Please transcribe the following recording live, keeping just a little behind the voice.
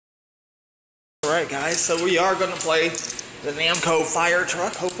Alright guys, so we are going to play the Namco fire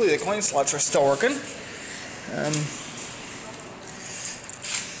truck. Hopefully the coin slots are still working. Let's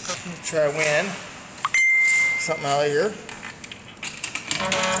try to win something out of here.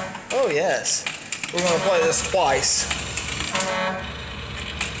 Oh yes, we're going to play this twice.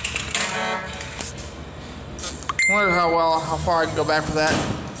 I wonder how far I can go back for that.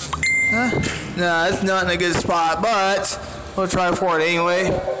 Huh? No, it's not in a good spot, but we'll try for it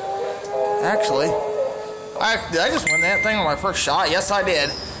anyway. Actually, did I just win that thing on my first shot? Yes, I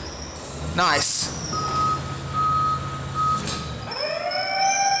did. Nice.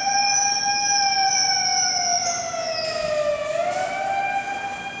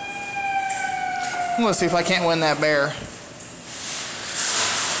 I'm gonna see if I can't win that bear.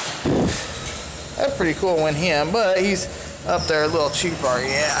 That's pretty cool to win him, but he's up there a little cheaper.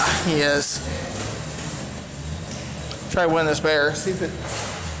 Yeah, he is. Try to win this bear. See if it.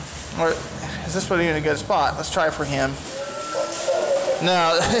 Or is this one even a good spot? Let's try for him.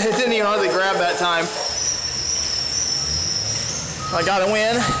 No, it didn't even hardly grab that time. I gotta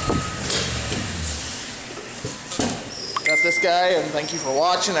win. Got this guy, and thank you for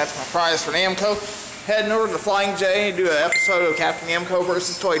watching. That's my prize for Namco. Heading over to the Flying J and do an episode of Captain Namco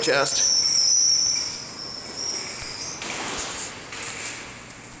versus Toy Chest.